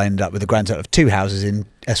result was I ended up with a grand total of 2 houses in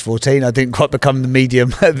S14. I didn't quite become the medium,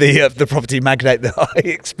 the property magnate that I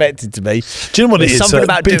expected to be. Do you know what it is? Something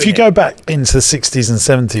about if you go back into the 60s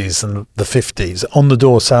and 70s and the 50s,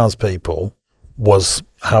 on-the-door salespeople was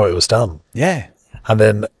how it was done. Yeah. And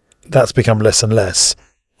then that's become less and less.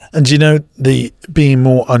 And you know, the being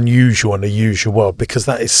more unusual in the usual world, because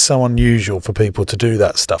that is so unusual for people to do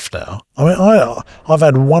that stuff now. I mean, I've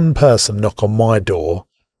had one person knock on my door,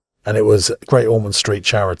 and it was Great Ormond Street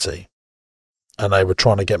Charity, and they were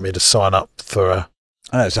trying to get me to sign up for a...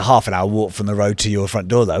 I know, it's a half an hour walk from the road to your front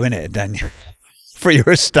door, though, isn't it, Daniel? For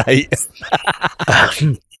your estate.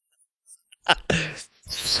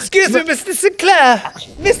 Excuse me, Mr. Sinclair.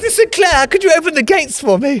 Mr. Sinclair, could you open the gates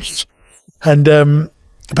for me? And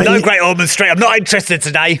but no, Great Ormond Street. I'm not interested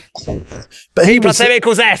today. But he Plus was M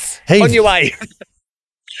equals S. On your way.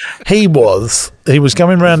 He was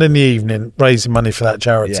going around in the evening raising money for that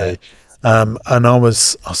charity. And I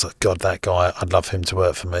was like, God, that guy, I'd love him to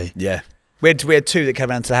work for me. Yeah. We had 2 that came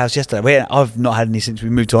around to the house yesterday. I've not had any since we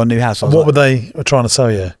moved to our new house. What were they trying to sell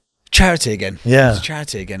you? Charity again. Yeah. It's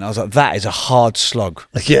charity again. I was like, that is a hard slog.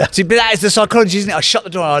 Yeah. See, but that is the psychology, isn't it? I shut the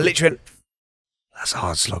door and I literally went, that's a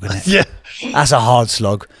hard slog, isn't it? Yeah. That's a hard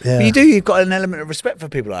slog. Yeah. But you've got an element of respect for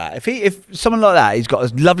people like that. If someone like that, he's got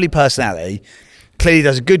a lovely personality, clearly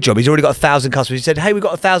does a good job. He's already got 1,000 customers. He said, hey, we've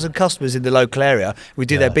got 1,000 customers in the local area. We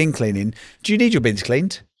do their bin cleaning. Do you need your bins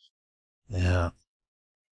cleaned? Yeah.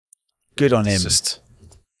 Good on him.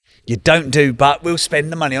 You don't do, but we'll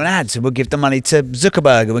spend the money on ads, and we'll give the money to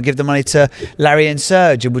Zuckerberg, and we'll give the money to Larry and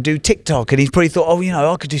Serge, and we'll do TikTok. And he's probably thought, oh, you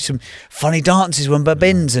know, I could do some funny dances when my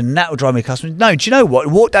bins, and that will drive me customers. No, do you know what?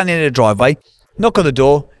 Walk down into the driveway, knock on the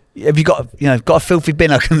door. Have you got, got a filthy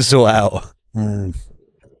bin I can sort out? Mm.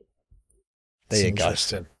 There you go.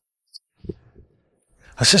 Interesting.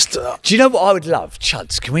 It's just. Do you know what I would love,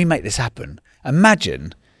 Chuds? Can we make this happen?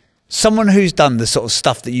 Imagine someone who's done the sort of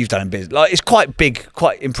stuff that you've done in business. Like, it's quite big,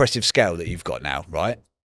 quite impressive scale that you've got now, right?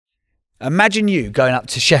 Imagine you going up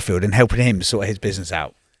to Sheffield and helping him sort his business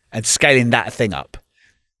out and scaling that thing up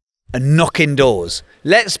and knocking doors.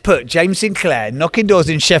 Let's put James Sinclair knocking doors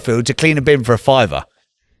in Sheffield to clean a bin for a £5.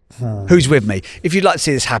 Who's with me? If you'd like to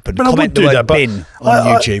see this happen, But comment the word bin on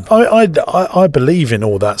YouTube. I believe in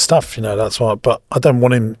all that stuff, that's why. But I don't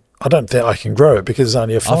want him. I don't think I can grow it because it's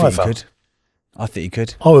only a £5. I think you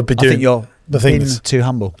could. I would be doing. I think you're the things too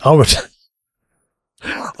humble. I would.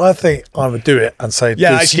 I think I would do it and say,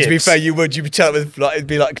 yeah. do Actually, to be skips. fair, you would. You'd be telling with like it'd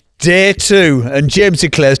be like Dare 2, and James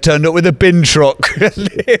Sinclair's turned up with a bin truck.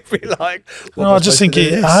 It'd be like, No, I just think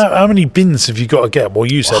how many bins have you got to get? Well,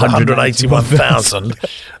 you said 181,000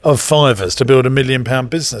 of fivers to build £1 million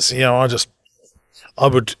business. I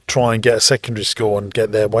would try and get a secondary school and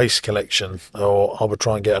get their waste collection, or I would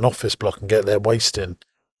try and get an office block and get their waste in.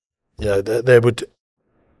 There would.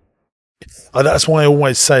 That's why I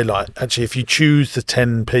always say, actually, if you choose the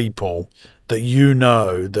 10 people that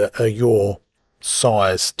that are your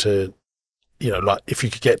size to, if you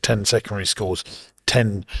could get 10 secondary schools,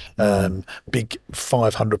 10 big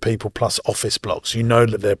 500 people plus office blocks,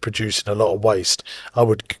 that they're producing a lot of waste, I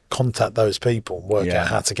would contact those people and work out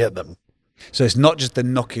how to get them. So it's not just the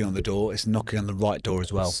knocking on the door, it's knocking on the right door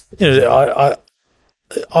as well.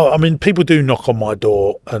 I mean, people do knock on my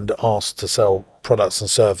door and ask to sell products and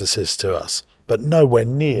services to us, but nowhere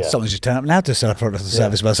near. Someone's just turned up now to sell a product and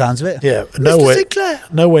service by the sounds of it. Yeah,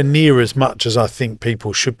 nowhere near as much as I think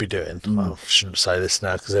people should be doing. Well, I shouldn't say this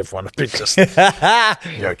now because everyone would be just. You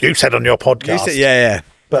said on your podcast. Yeah.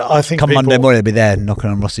 But I think come Monday morning, they'll be there knocking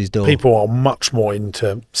on Rossi's door. People are much more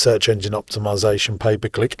into search engine optimization,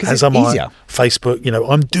 pay-per-click, as am easier. I. Facebook,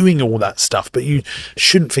 I'm doing all that stuff, but you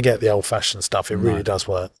shouldn't forget the old-fashioned stuff. It really does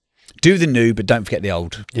work. Do the new, but don't forget the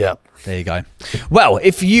old. Yeah. There you go. Well,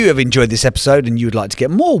 if you have enjoyed this episode and you would like to get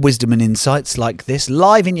more wisdom and insights like this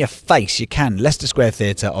live in your face, you can. Leicester Square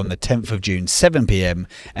Theatre on the 10th of June, 7 p.m,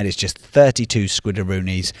 and it's just 32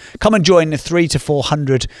 squiddaroonies. Come and join the 300 to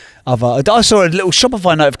 400 other. I saw a little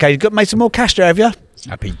Shopify notification. Got made some more cash there, have you?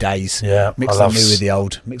 Happy days. Yeah. Mix the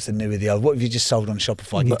new with the old. What have you just sold on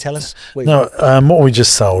Shopify? Can you tell us? What we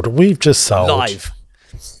just sold? We've just sold live.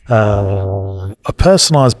 A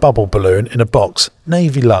personalised bubble balloon in a box,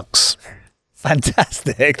 Navy Lux.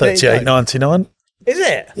 Fantastic. $38.99. Is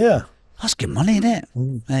it? Yeah. That's good money, isn't it?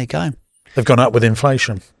 There you go. They've gone up with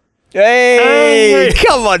inflation. Hey!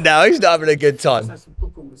 Come on now, he's not having a good time.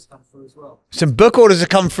 Some book orders have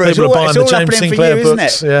come through. People are buying it's the all James happening Sinclair for you,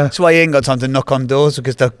 books, isn't it? yeah. That's why you ain't got time to knock on doors,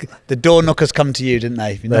 because the door knockers come to you, didn't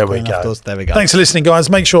they? If you There knock we on enough go. doors, there we go. Thanks for listening, guys.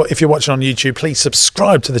 Make sure if you're watching on YouTube, please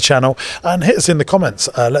subscribe to the channel and hit us in the comments.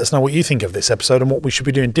 Let us know what you think of this episode and what we should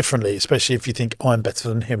be doing differently, especially if you think I'm better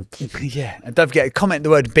than him. Yeah, and don't forget, comment the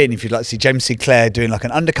word bin if you'd like to see James Sinclair doing like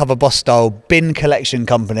an undercover boss style bin collection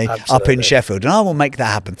company up in Absolutely. Sheffield, and I will make that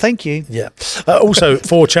happen. Thank you. Yeah. Also,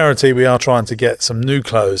 for charity, we are trying to get some new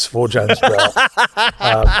clothes for James Brown.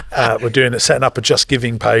 We're setting up a Just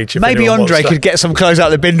Giving page. If Maybe anyone wants Andre to- could get some clothes out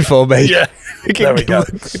of the bin for me. Yeah. There we go.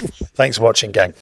 Thanks for watching, gang.